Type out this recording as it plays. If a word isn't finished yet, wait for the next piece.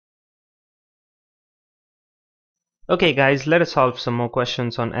Okay guys, let us solve some more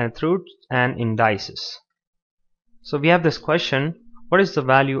questions on nth roots and indices. So we have this question, what is the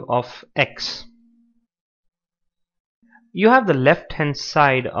value of x? You have the left hand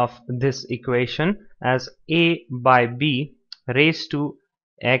side of this equation as a by b raised to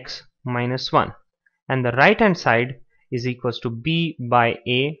x minus 1, and the right hand side is equals to b by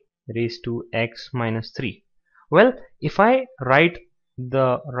a raised to x minus 3. Well, if I write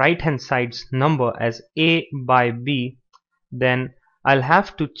the right hand side's number as a by b, then I'll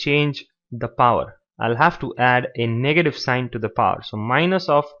have to change the power. I'll have to add a negative sign to the power, so minus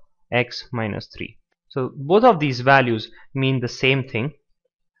of x minus 3. So both of these values mean the same thing.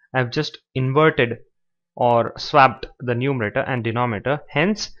 I've just inverted or swapped the numerator and denominator,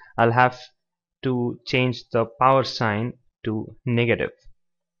 hence I'll have to change the power sign to negative.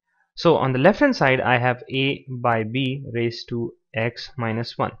 So on the left hand side I have a by b raised to x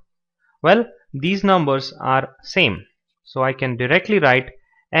minus 1. Well, these numbers are same, so I can directly write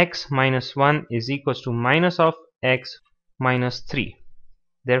x minus 1 is equals to minus of x minus 3.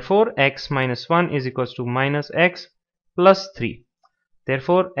 Therefore x minus 1 is equals to minus x plus 3.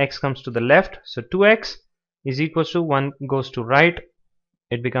 Therefore x comes to the left, so 2x is equals to 1 goes to right,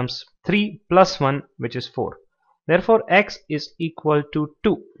 it becomes 3 plus 1, which is 4. Therefore x is equal to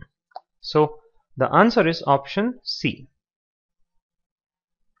 2. So the answer is option C.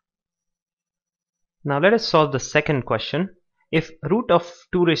 Now let us solve the second question. If root of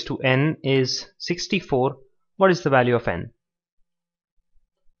 2 raised to n is 64, what is the value of n?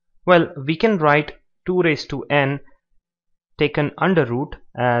 Well, we can write 2 raised to n taken under root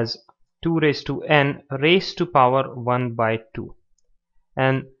as 2 raised to n raised to power 1 by 2,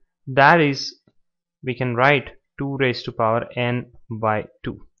 and that is, we can write 2 raised to power n by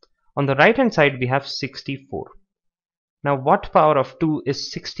 2. On the right hand side we have 64. Now what power of 2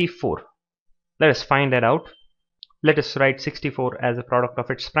 is 64? Let us find that out. Let us write 64 as a product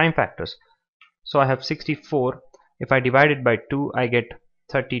of its prime factors. So I have 64. If I divide it by 2 I get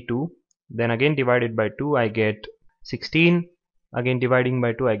 32, then again divided by 2 I get 16, again dividing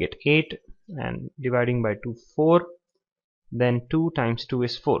by 2 I get 8, and dividing by 2 4, then 2 times 2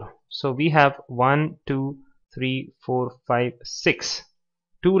 is 4. So we have 1 2 3 4 5 6,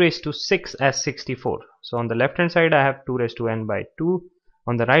 2 raised to 6 as 64. So on the left hand side I have 2 raised to n by 2,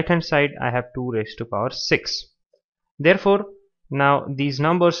 on the right hand side I have 2 raised to power 6. Therefore now these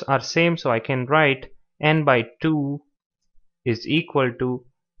numbers are same, so I can write n by 2 is equal to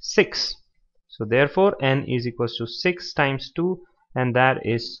 6. So therefore n is equals to 6 times 2, and that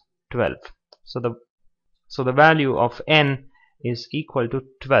is 12. So the value of n is equal to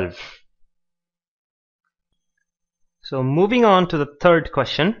 12. So moving on to the third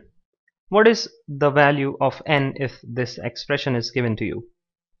question, what is the value of n if this expression is given to you?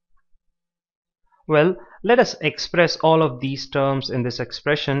 Well, let us express all of these terms in this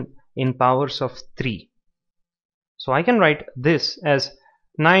expression in powers of 3. So I can write this as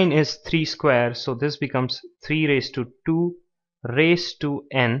 9 is 3 square, so this becomes 3 raised to 2 raised to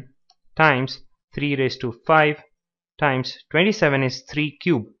n times 3 raised to 5 times 27 is 3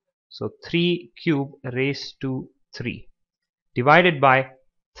 cube, so 3 cube raised to 3 divided by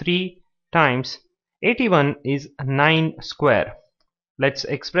 3 times 81 is 9 square. Let's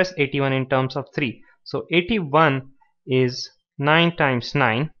express 81 in terms of 3. So 81 is 9 times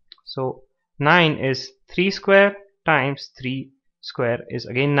 9, so 9 is 3 square times 3 square is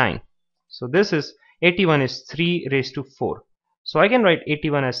again 9. So this is 81 is 3 raised to 4. So I can write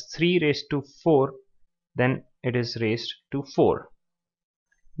 81 as 3 raised to 4, then it is raised to 4.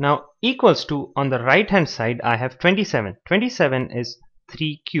 Now equals to, on the right hand side I have 27. 27 is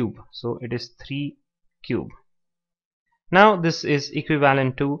 3 cube, so it is 3 cube. Now this is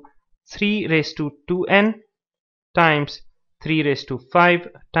equivalent to 3 raised to 2n times 3 raised to 5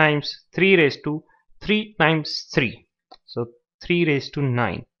 times 3 raised to 3 times 3, so 3 raised to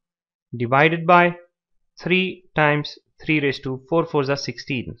 9 divided by 3 times 3 raised to 4 4s are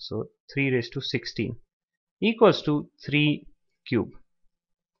 16, so 3 raised to 16 equals to 3 cube.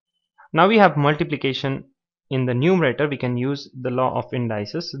 Now we have multiplication in the numerator. We can use the law of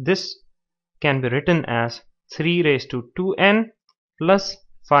indices. This can be written as 3 raised to 2n plus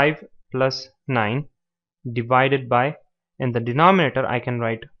 5 plus 9 divided by, in the denominator I can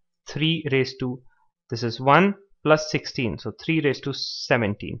write 3 raised to, this is 1 plus 16, so 3 raised to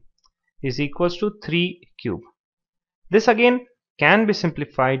 17 is equals to 3 cube. This again can be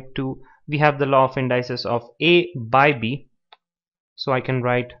simplified to, we have the law of indices of a by b, so I can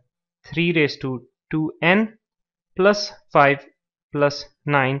write 3 raised to 2n plus 5 plus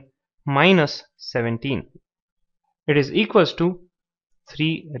 9 minus 17. It is equals to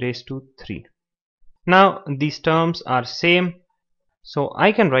 3 raised to 3. Now these terms are same, so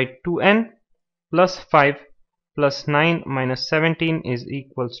I can write 2n plus 5 plus 9 minus 17 is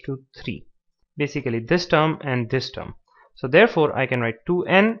equals to 3. Basically this term and this term. So therefore I can write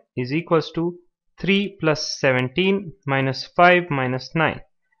 2n is equals to 3 plus 17 minus 5 minus 9,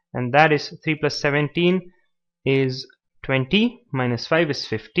 and that is 3 plus 17 is 20 minus 5 is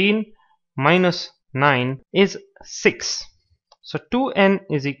 15 minus 9 is 6. So 2n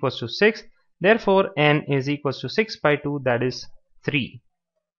is equals to 6. Therefore n is equals to 6 by 2, that is 3.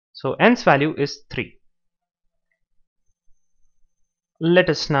 So n's value is 3. Let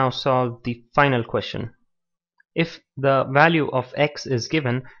us now solve the final question. If the value of x is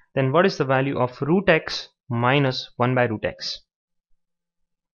given, then what is the value of root x minus 1 by root x?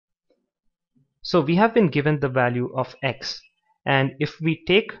 So we have been given the value of x, and if we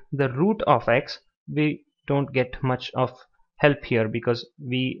take the root of x, we don't get much of help here because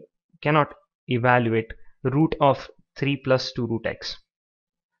we cannot evaluate root of 3 plus 2 root x.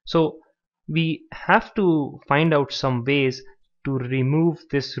 So we have to find out some ways to remove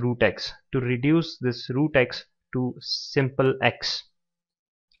this root x, to reduce this root x to simple x.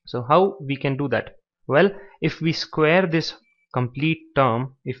 So how we can do that? Well, if we square this complete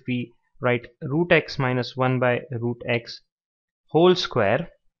term, if we write root x minus 1 by root x whole square,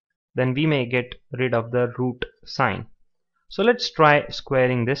 then we may get rid of the root sign. So let's try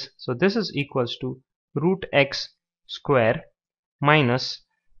squaring this. So this is equals to root x square minus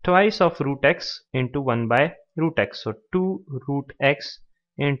twice of root x into 1 by root x. So 2 root x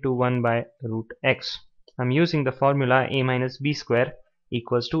into 1 by root x. I'm using the formula a minus b square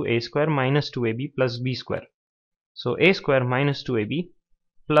equals to a square minus 2ab plus b square. So a square minus 2ab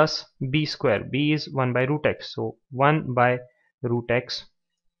plus b square. B is 1 by root x. So 1 by root x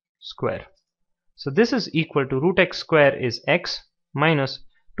square. So this is equal to root x square is x minus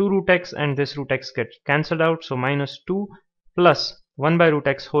 2 root x, and this root x gets cancelled out. So minus 2 plus 1 by root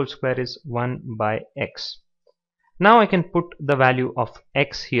x whole square is 1 by x. Now I can put the value of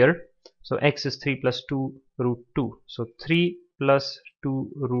x here. So x is 3 plus 2 root 2. So 3 plus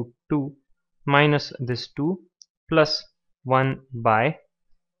 2 root 2 minus this 2 plus 1 by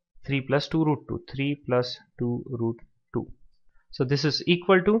 3 plus 2 root 2. 3 plus 2 root 2. So this is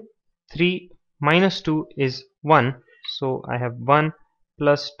equal to 3 minus 2 is 1. So I have 1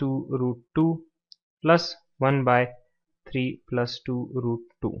 plus 2 root 2 plus 1 by 3 plus 2 root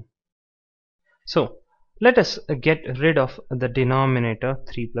 2. So let us get rid of the denominator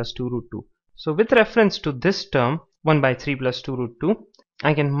 3 plus 2 root 2. So with reference to this term 1 by 3 plus 2 root 2,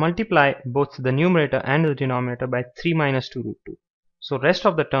 I can multiply both the numerator and the denominator by 3 minus 2 root 2. So rest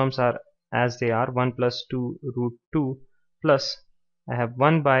of the terms are as they are, 1 plus 2 root 2 plus I have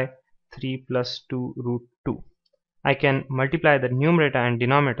 1 by 3 plus 2 root 2. I can multiply the numerator and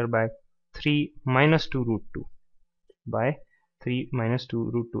denominator by 3 minus 2 root 2 by 3 minus 2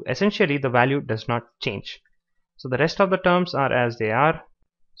 root 2. Essentially the value does not change. So the rest of the terms are as they are.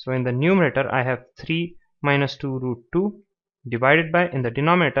 So in the numerator I have 3 minus 2 root 2 divided by, in the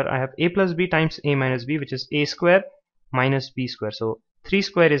denominator I have a plus b times a minus b, which is a square minus b square. So 3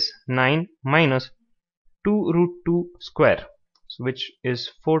 square is 9 minus 2 root 2 square, so which is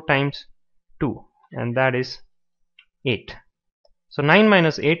 4 times 2, and that is 8. So 9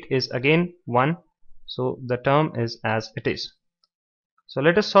 minus 8 is again 1. So the term is as it is. So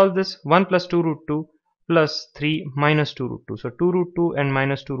let us solve this. 1 plus 2 root 2 plus 3 minus 2 root 2. So 2 root 2 and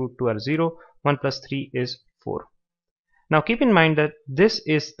minus 2 root 2 are 0. 1 plus 3 is 4. Now keep in mind that this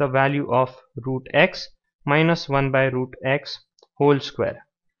is the value of root x minus 1 by root x whole square.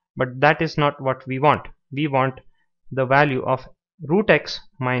 But that is not what we want. We want the value of root x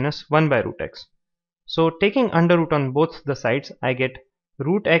minus 1 by root x. So taking under root on both the sides, I get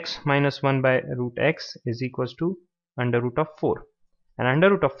root x minus 1 by root x is equals to under root of 4. And under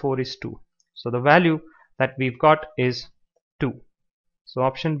root of 4 is 2. So the value that we've got is 2. So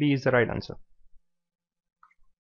option B is the right answer.